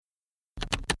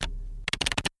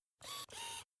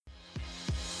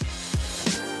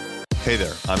Hey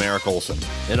there, I'm Eric Olson.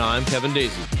 And I'm Kevin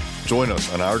Daisy. Join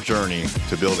us on our journey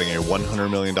to building a $100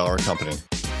 million company.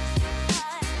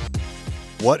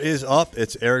 What is up?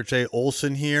 It's Eric J.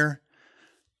 Olson here.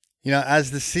 You know,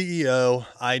 as the CEO,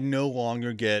 I no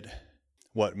longer get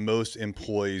what most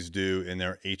employees do in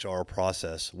their HR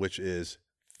process, which is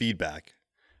feedback.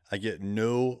 I get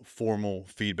no formal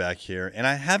feedback here. And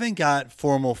I haven't got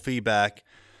formal feedback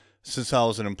since I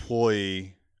was an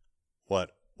employee,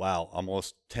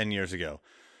 almost 10 years ago.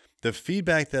 The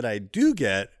feedback that I do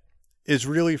get is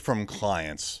really from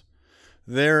clients.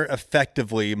 They're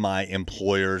effectively my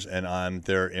employers and I'm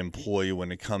their employee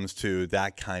when it comes to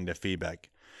that kind of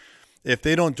feedback. If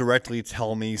they don't directly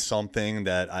tell me something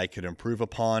that I could improve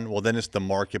upon, well, then it's the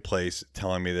marketplace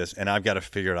telling me this and I've got to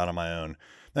figure it out on my own.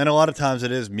 And a lot of times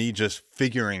it is me just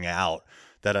figuring out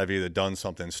that I've either done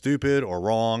something stupid or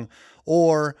wrong,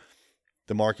 or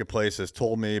the marketplace has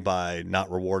told me by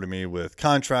not rewarding me with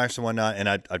contracts and whatnot, and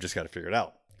I've just got to figure it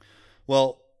out.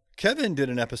 Well, Kevin did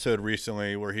an episode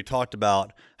recently where he talked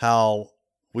about how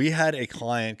we had a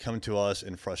client come to us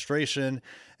in frustration,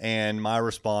 and my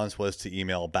response was to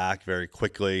email back very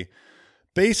quickly,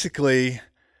 basically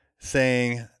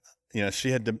saying, you know,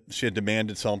 she had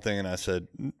demanded something, and I said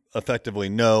effectively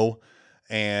no.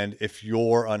 And if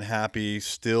you're unhappy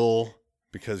still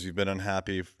because you've been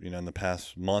unhappy, in the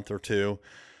past month or two,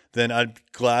 then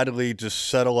I'd gladly just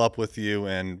settle up with you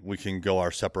and we can go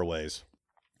our separate ways.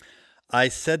 I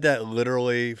said that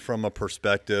literally from a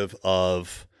perspective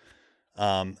of,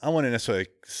 I wouldn't necessarily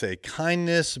say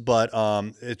kindness, but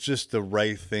it's just the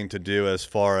right thing to do as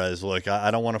far as, look,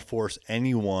 I don't want to force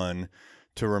anyone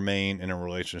to remain in a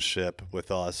relationship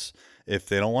with us if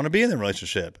they don't want to be in the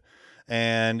relationship.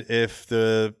 And if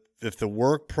the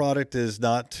work product is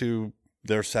not to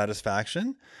their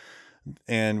satisfaction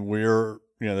and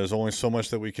there's only so much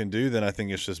that we can do, then I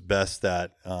think it's just best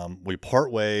that we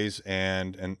part ways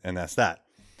and that's that.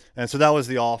 And so that was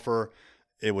the offer.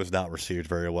 It was not received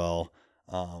very well.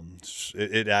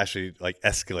 It actually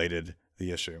escalated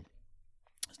the issue.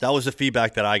 That was the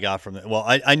feedback that I got from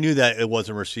I knew that it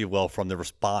wasn't received well from the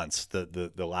response,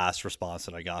 the last response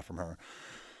that I got from her.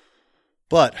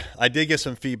 But I did get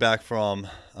some feedback from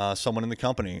someone in the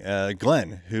company,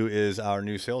 Glenn, who is our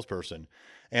new salesperson.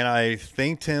 And I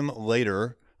thanked him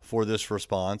later for this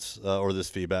response or this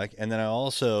feedback. And then I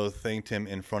also thanked him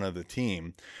in front of the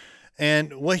team.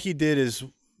 And what he did is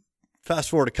fast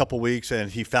forward a couple weeks and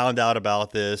he found out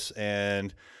about this.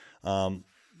 And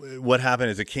what happened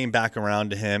is it came back around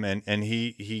to him and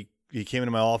he came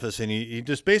into my office and he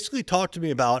just basically talked to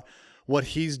me about what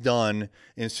he's done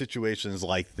in situations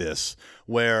like this,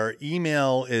 where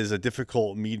email is a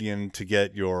difficult medium to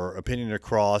get your opinion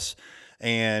across.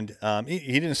 And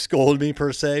he didn't scold me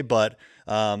per se, but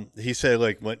he said,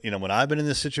 when I've been in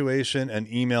this situation, an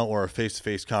email or a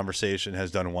face-to-face conversation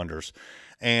has done wonders.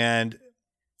 And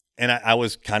I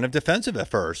was kind of defensive at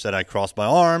first, and I crossed my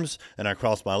arms and I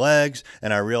crossed my legs,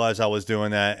 and I realized I was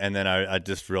doing that. And then I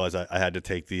just realized I had to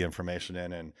take the information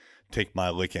in and take my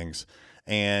lickings.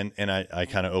 And I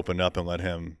kind of opened up and let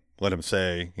him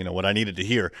say, what I needed to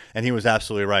hear. And he was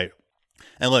absolutely right.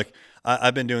 And look,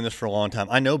 I've been doing this for a long time.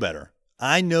 I know better.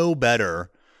 I know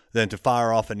better than to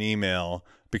fire off an email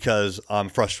because I'm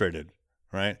frustrated,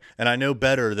 right? And I know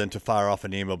better than to fire off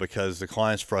an email because the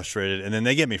client's frustrated and then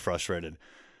they get me frustrated,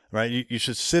 right? You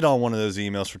should sit on one of those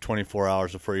emails for 24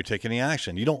 hours before you take any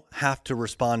action. You don't have to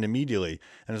respond immediately.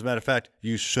 And as a matter of fact,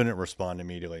 you shouldn't respond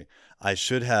immediately. I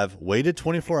should have waited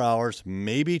 24 hours,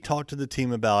 maybe talked to the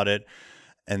team about it,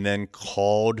 and then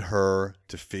called her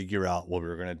to figure out what we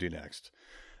were going to do next.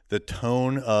 The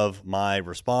tone of my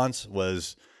response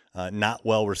was not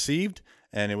well received,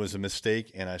 and it was a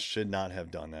mistake, and I should not have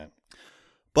done that.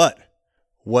 But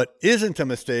what isn't a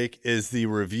mistake is the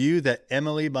review that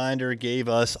Emily Binder gave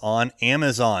us on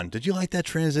Amazon. Did you like that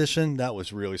transition? That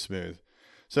was really smooth.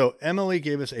 So Emily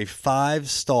gave us a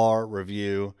 5-star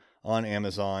review on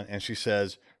Amazon, and she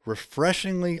says,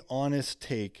 refreshingly honest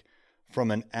take from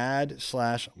an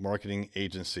ad/marketing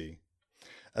agency.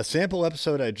 A sample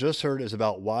episode I just heard is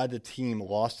about why the team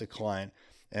lost a client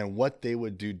and what they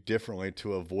would do differently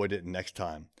to avoid it next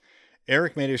time.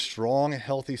 Eric made a strong,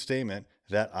 healthy statement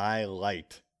that I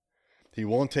liked. He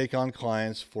won't take on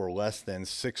clients for less than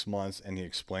 6 months, and he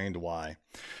explained why.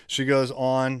 She goes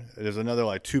on. There's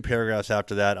another 2 paragraphs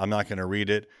after that. I'm not going to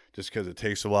read it just because it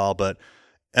takes a while, but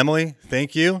Emily,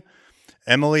 thank you.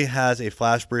 Emily has a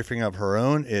flash briefing of her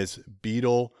own. It's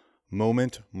Beetle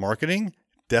Moment Marketing.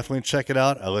 Definitely check it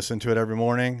out. I listen to it every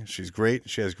morning. She's great.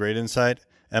 She has great insight.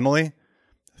 Emily,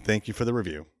 thank you for the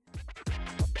review.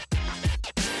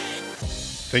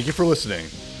 Thank you for listening.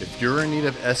 If you're in need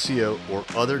of SEO or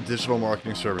other digital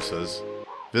marketing services,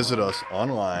 visit us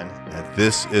online at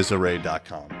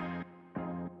thisisarray.com.